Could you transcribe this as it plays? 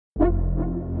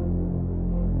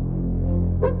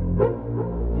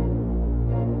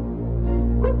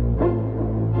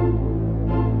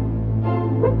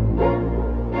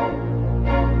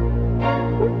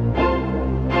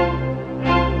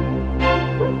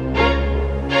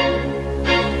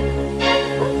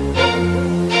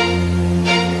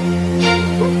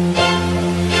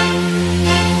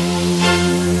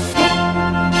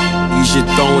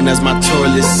throne as my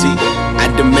toilet seat. I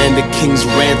demand a king's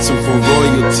ransom for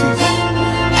royalty.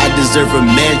 I deserve a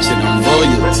mansion, I'm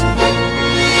royalty.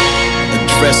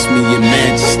 Address me, your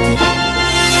majesty.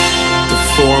 To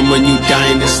form a new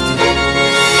dynasty.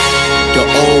 The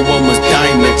old one was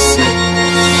dynasty.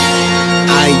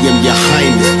 I am your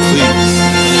highness, please.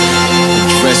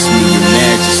 Address me, your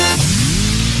majesty.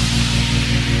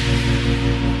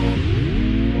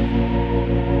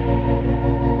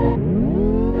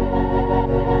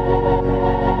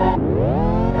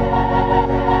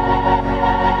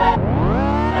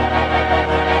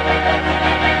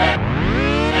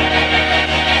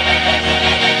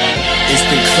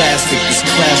 Classic, this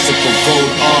classical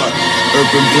gold art.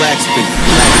 Urban blacksmith,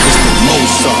 blacklisted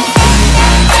Mozart.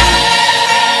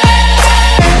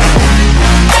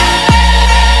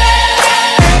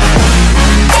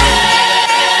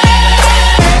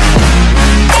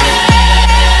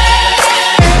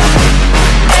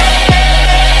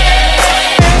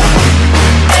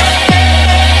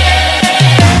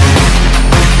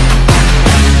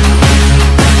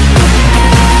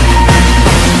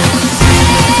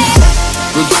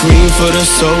 Green for the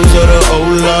souls of the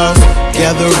old lost.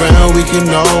 Gather round, we can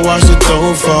all watch the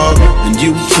throne fall. And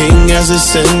you king as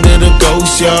ascended a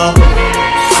ghost, y'all.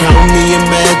 Crown me your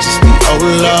majesty, oh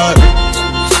Lord.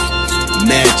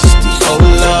 Majesty, oh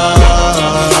Lord.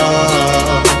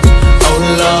 Oh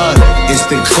Lord.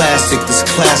 Instant classic, this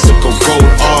classical gold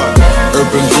art.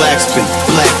 Urban blacksmith,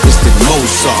 blacklisted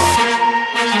Mozart.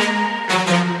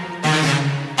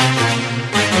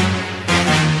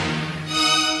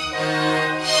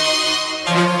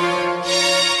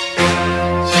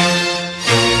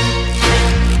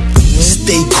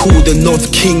 Stay cool, the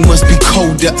North King must be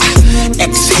colder.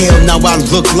 Exhale, now I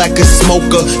look like a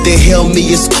smoker. They hail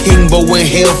me as king, but when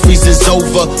hell freezes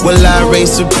over, well I reign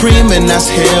supreme and that's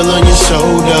hell on your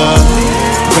shoulder.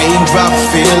 Raindrop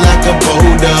feel like a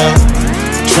boulder.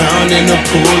 Drown in a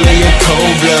pool of your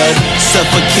cold blood.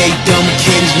 Suffocate dumb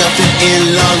kings, nothing in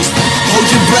lungs. Hold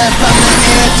your breath, I'm the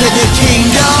heir to the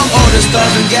kingdom. All the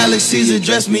stars and galaxies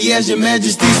address me as your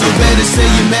majesty. So better say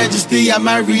your majesty, I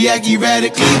might react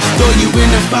erratically. Throw you in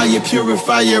the fire,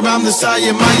 purifier, I'm the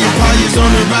sire. My empire's on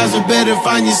the rise, or better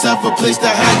find yourself a place to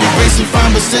hide. Your race is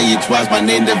fine, but say it twice, my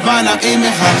name divine, I'm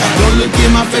aiming high. Don't look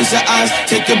in my face or eyes,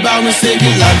 take a bow and save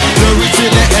your life. Glory to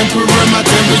the emperor, my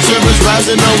temperature is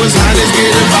rising. Oh, his highness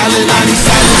getting violent, I need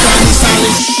silence, I need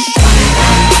silence.